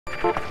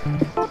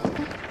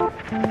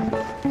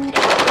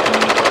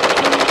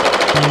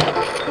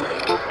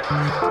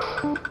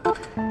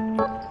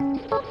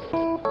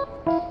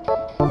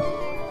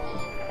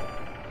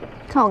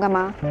看我干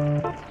嘛？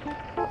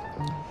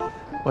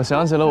我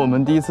想起了我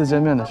们第一次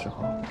见面的时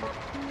候。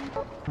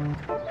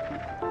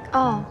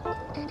哦，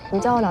你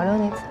叫我老六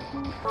那次。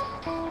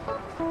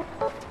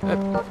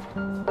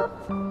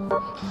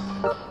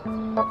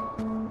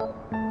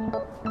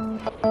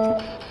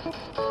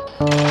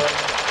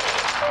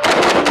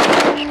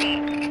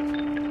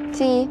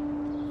心怡，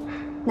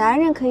男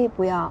人可以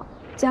不要，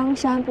江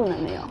山不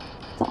能没有。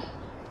走。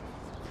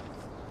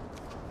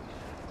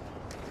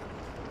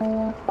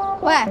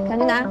喂，赶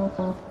紧拿。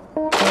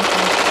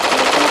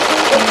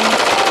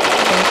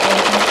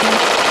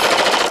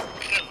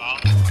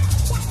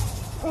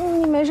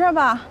你没事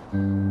吧？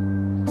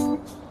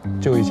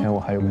就以前我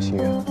还有个心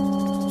愿，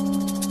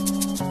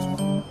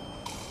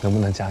能不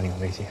能加你个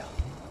微信啊？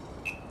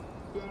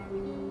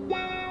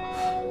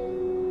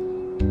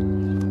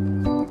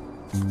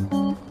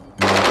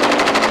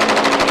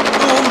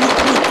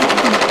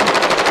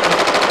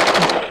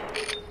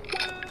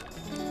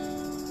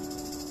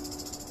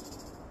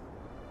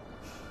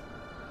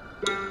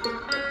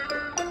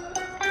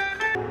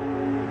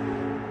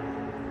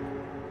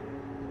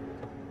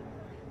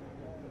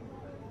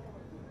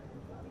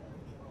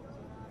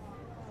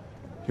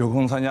有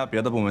空参加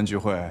别的部门聚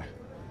会，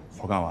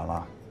活干完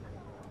了。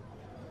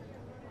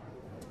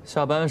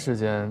下班时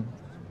间，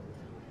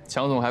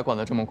强总还管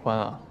得这么宽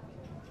啊？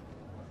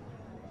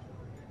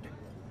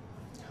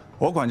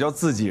我管叫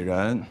自己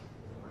人，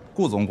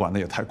顾总管的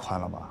也太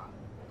宽了吧？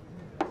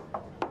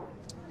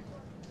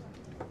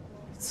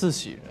自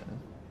己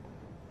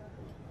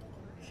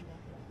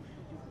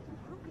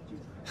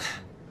人？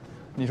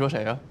你说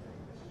谁呀？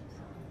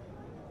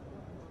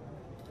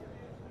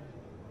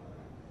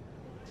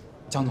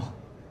江总。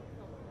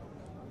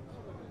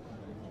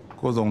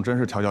 顾总真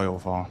是调教有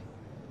方，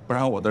不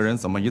然我的人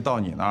怎么一到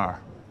你那儿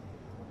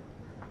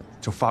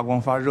就发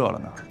光发热了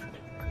呢？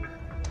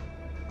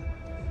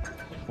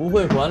不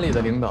会管理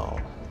的领导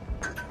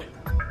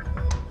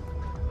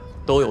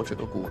都有这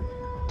个顾虑。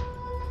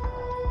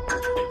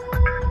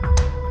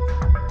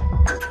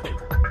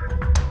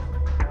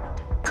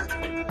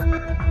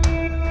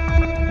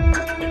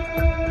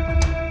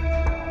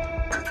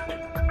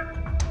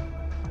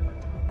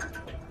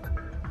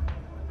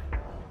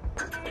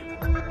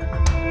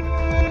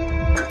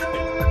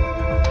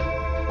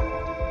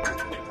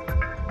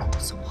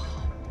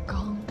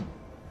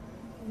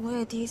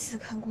第一次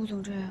看顾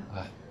总这样，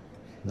哎，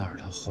那是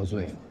他喝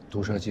醉了，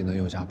毒舌技能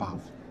又加 buff，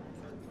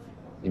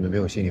 你们没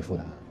有心理负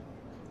担。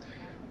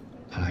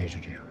他俩一直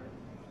这样。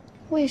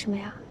为什么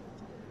呀？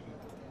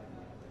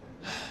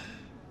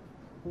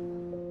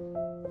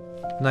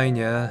那一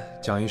年，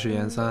蒋一是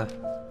研3，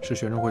是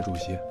学生会主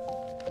席。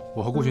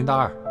我和顾群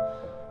大2，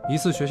一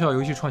次学校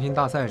游戏创新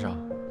大赛上，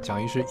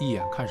蒋一是一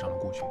眼看上了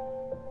顾群，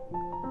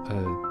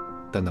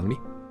的能力。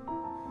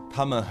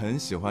 他们很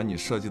喜欢你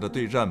设计的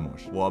对战模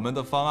式，我们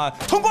的方案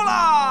通过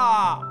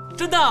啦！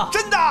真的，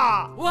真的！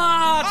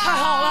哇，太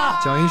好了！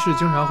蒋一是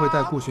经常会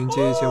带顾群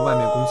接一些外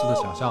面公司的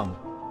小项目，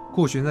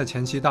顾群在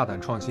前期大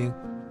胆创新，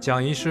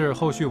蒋一是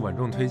后续稳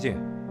重推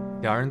进，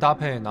两人搭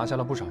配拿下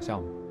了不少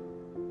项目。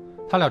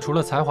他俩除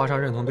了才华上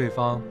认同对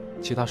方，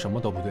其他什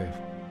么都不对付，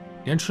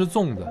连吃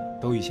粽子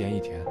都一咸一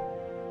甜，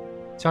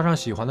加上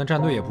喜欢的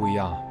战队也不一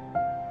样，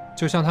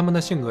就像他们的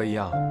性格一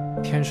样，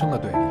天生的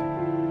对立。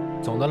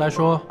总的来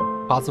说。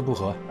 八字不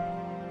合，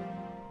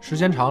时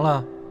间长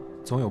了，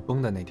总有崩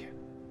的那天。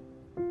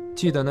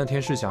记得那天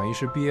是蒋一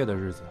是毕业的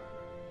日子，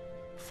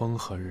风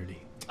和日丽。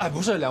哎，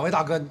不是，两位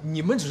大哥，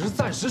你们只是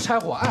暂时拆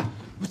伙，哎，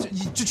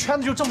这圈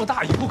子就这么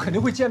大，以后肯定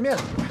会见面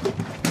的。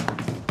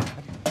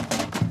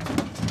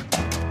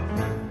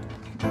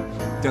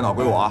电脑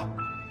归我啊！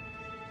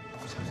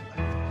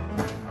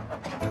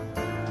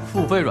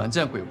付费软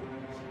件归我。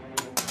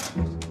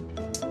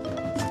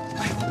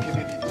哎，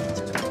别，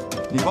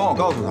你帮我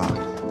告诉他。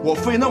 我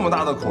费那么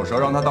大的口舌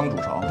让他当主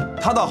城，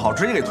他倒好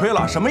直接给推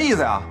了，什么意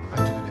思呀？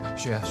哎，别，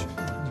学，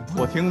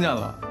我听见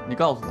了，你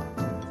告诉他，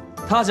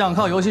他想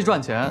靠游戏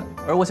赚钱，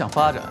而我想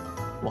发展，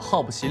我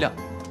耗不起2年。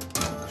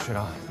学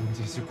长，你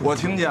这我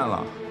听见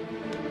了，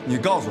你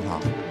告诉他，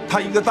他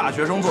一个大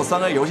学生做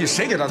3A 游戏，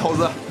谁给他投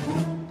资？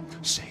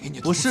谁给你？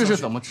不试试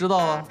怎么知道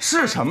啊？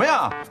是什么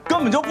呀？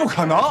根本就不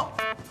可能！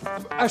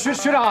哎，学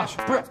长，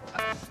不是，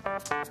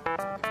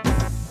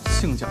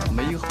姓蒋的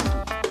没一个好。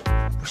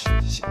不是，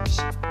行。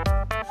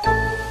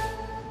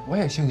 我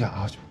也姓蒋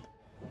啊！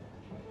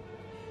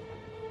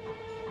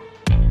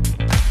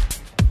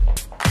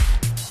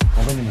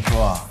我跟你们说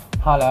啊，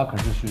他俩可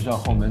是学校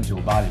后门酒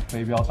吧里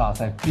飞镖大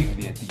赛并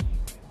列第1。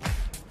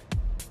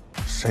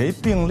谁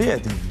并列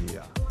第1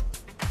呀？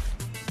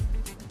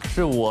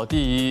是我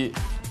第1。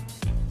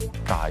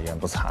大言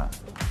不惭，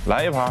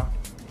来一盘。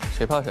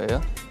谁怕谁呀？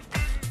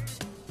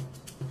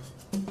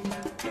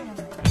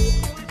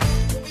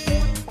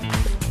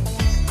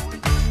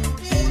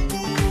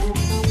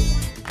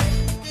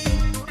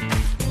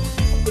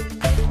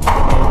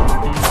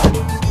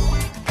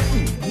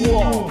哇！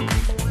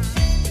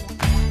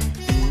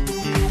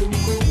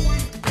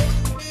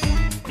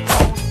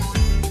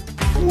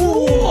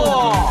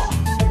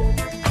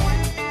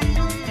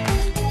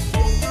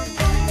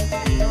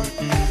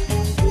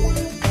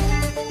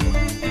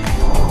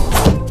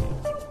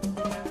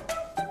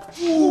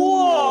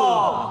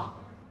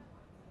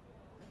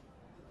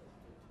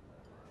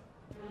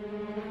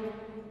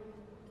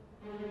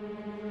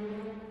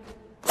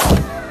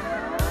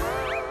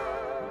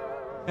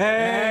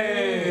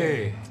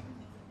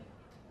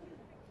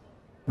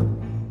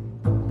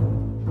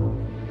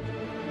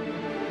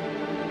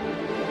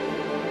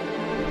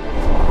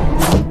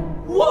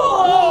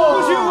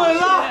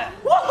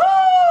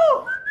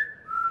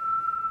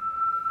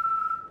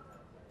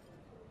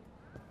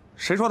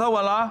谁说他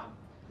稳了？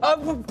啊，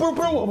不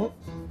是我，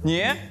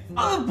你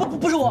啊，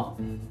不是我，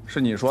是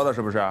你说的，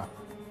是不是？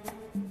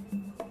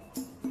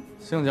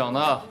姓蒋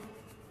的，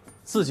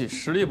自己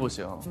实力不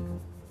行，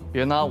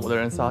别拿我的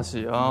人撒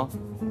气啊！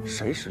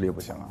谁实力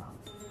不行啊？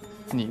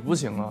你不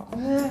行啊！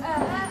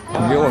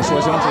你给我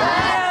说清楚，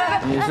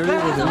你实力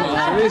不行，你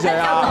实力行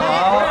呀？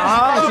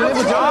实力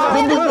不行，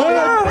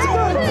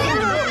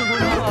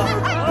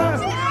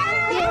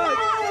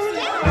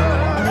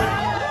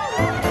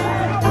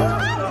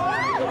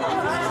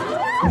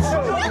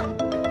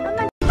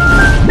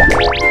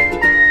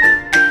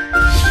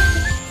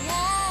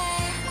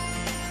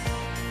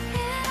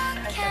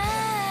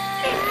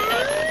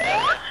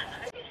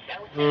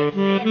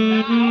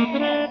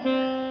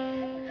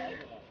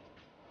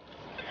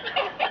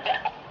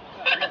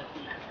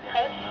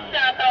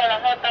吓到，然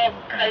后到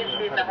开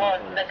心，然后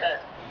那个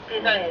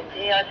闭上眼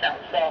睛要享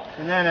受。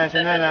现在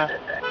呢？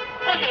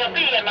不许有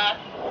闭眼吗？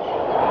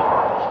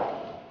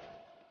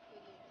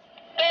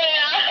对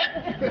呀、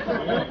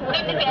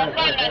那你怎么办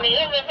呢？你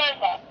又没办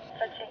法。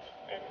再轻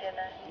一点点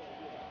呢？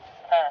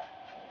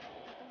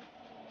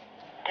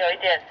有一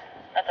点，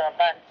那怎么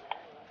办？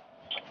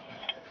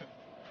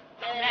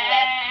分开眼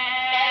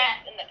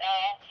睛这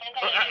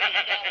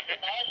样子，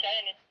然后小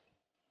眼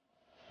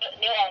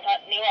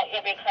你往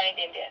右边看一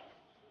点点。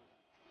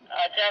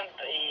这样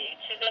比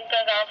其实跟刚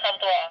刚差不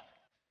多啊。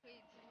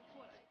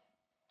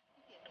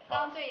刚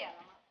刚对眼了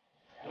吗？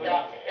有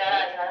了，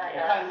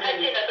太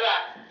近了是吧？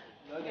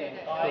有点。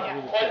我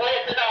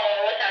也知道，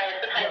我想也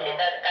是太近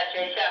了，感觉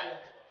一下。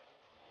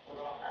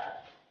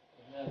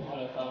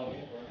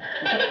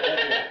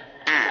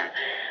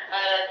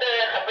这个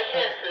很不现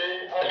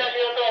实，偶像剧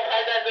用这种拍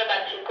照是蛮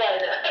奇怪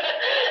的。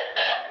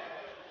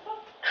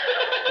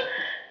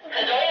很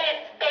容易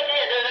斗鸡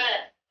眼，对不对？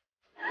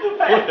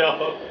不了。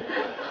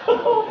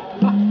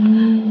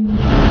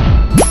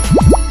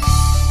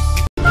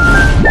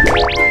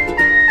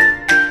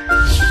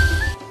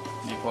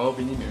你朋友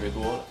比你敏锐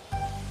多了。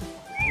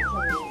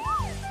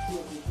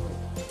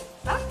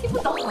啊，听不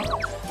懂。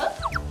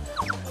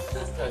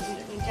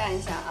你站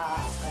一下啊，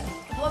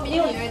我比你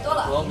敏锐多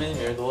了。朋友比你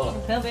敏锐多了。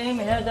朋友比你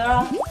敏锐多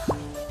了。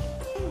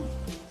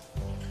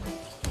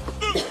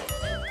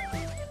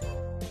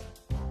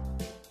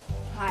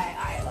太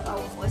矮了吧，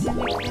我现在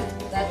有点。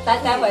待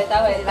会，对。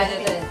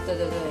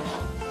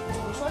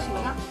你说什么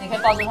呢？你可以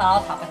抱住他，然后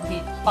打喷嚏，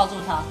抱住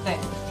他，对。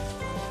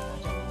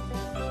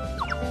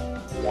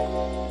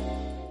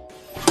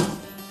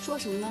说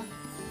什么呢？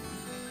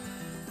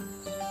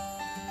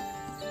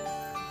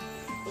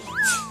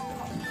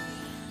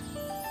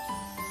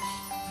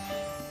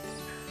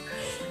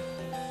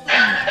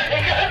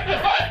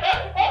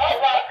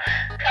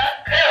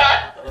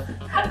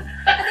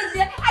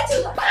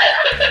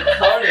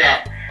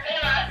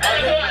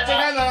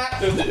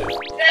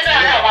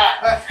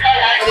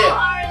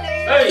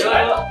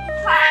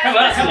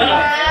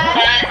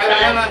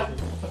开门！